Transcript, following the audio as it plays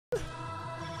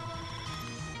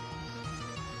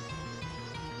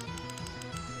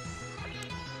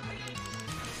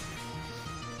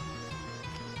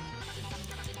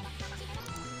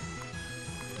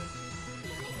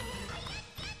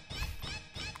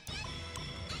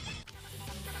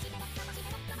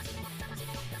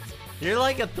You're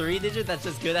like a 3-digit that's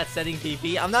just good at setting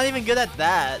TP. I'm not even good at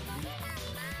that.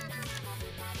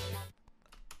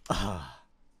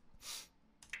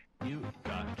 You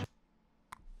got it.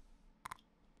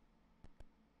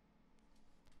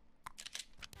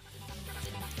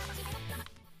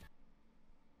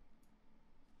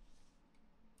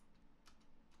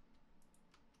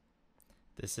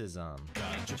 This is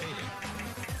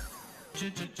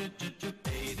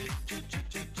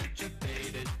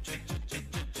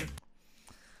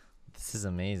This is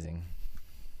amazing.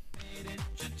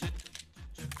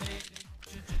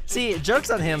 See,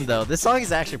 joke's on him though. This song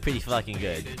is actually pretty fucking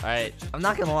good. Alright, I'm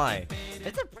not gonna lie.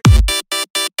 It's a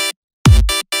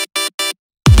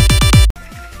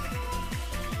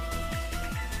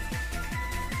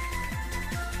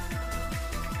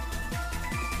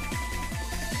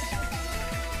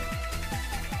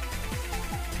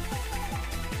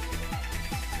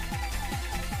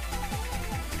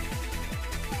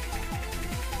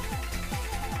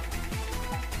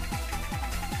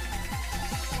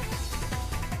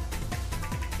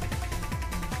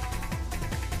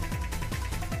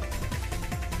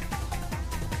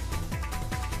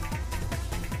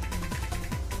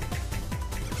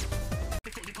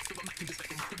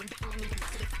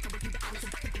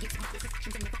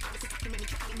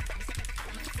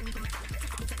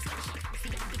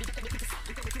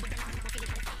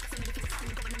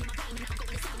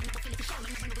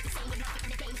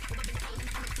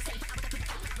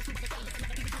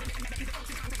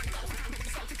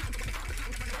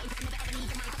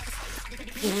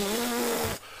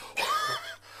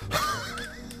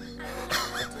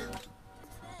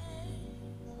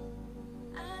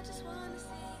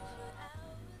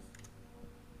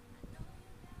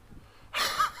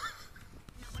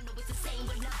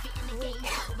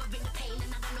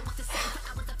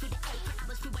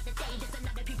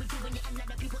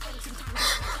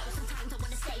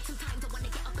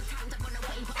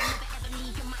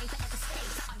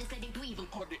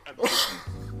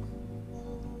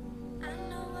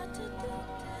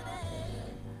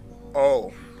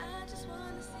Oh.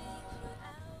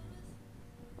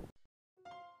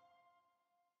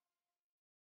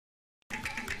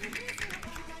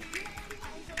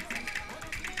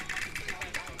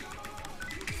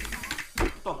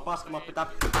 Paska mä pitää.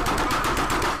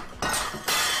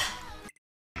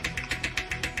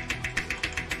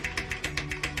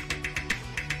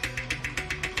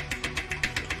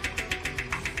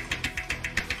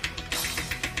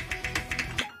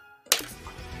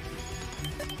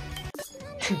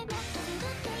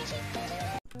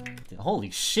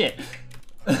 Holy shit.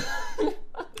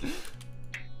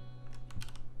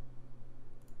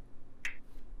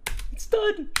 It's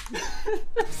done.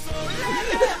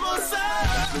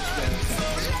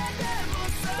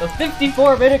 The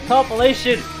 54-minute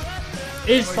compilation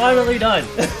is finally done.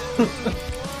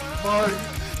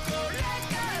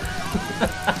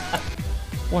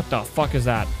 What the fuck is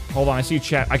that? Hold on, I see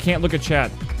chat. I can't look at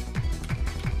chat.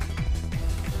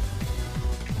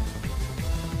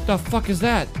 The fuck is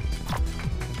that?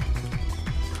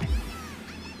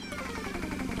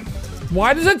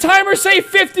 Why does the timer say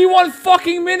 51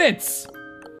 fucking minutes?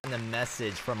 A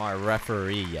message from our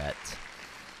referee yet.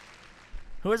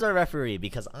 Who is our referee?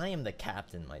 Because I am the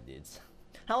captain, my dudes.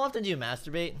 How often do you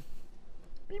masturbate?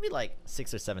 Maybe like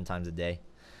 6 or 7 times a day.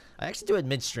 I actually do it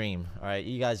midstream, alright?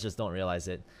 You guys just don't realize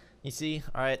it. You see,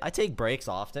 alright, I take breaks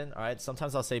often, alright?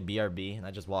 Sometimes I'll say BRB and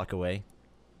I just walk away.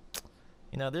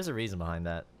 You know, there's a reason behind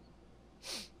that.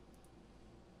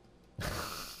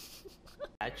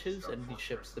 Batches and he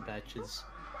ships the batches.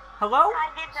 Hello? Hi,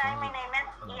 good day. My name is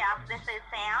This is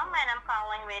Sam, and I'm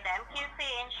calling with MQC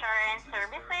Insurance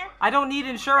Services. I don't need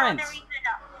insurance. So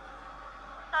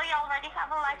you already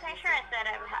have a life insurance. Did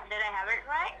I have it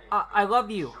right? I love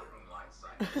you.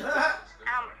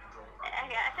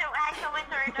 Yeah, so actually,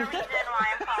 sir, the reason why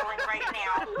I'm calling right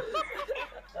now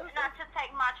is not to take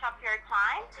much of your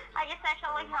time. I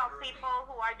essentially help people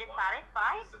who are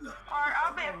dissatisfied or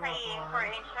are paying for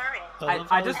insurance.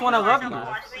 I just want to love you.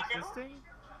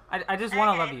 I just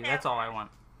want to love you. So That's all I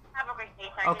want. have a great day,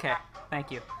 sir. Okay,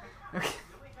 thank you.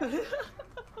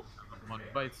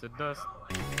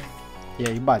 Я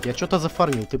ебать, я что-то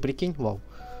зафармил, ты прикинь, вау.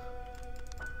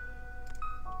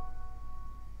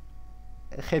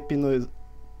 Happy noise.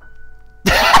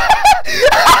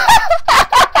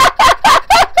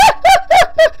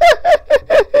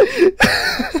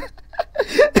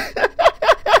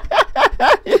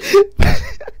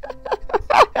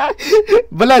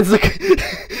 Блять,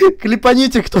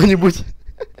 клепаните кто-нибудь.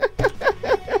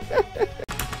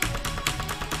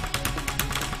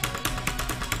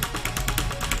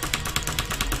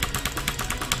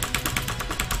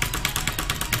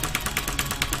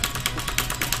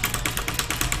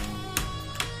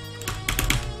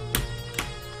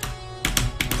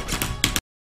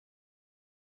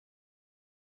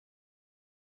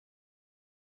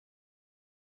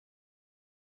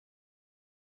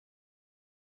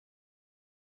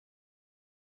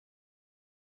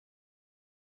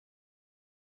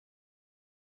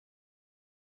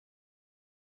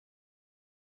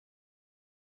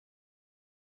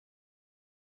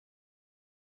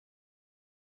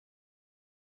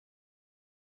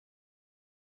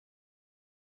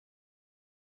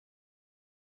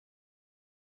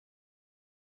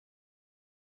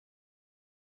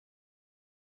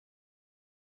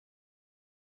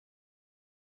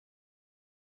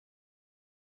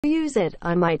 use it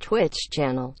on my Twitch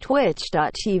channel,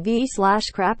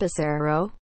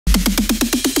 twitch.tv/krappe.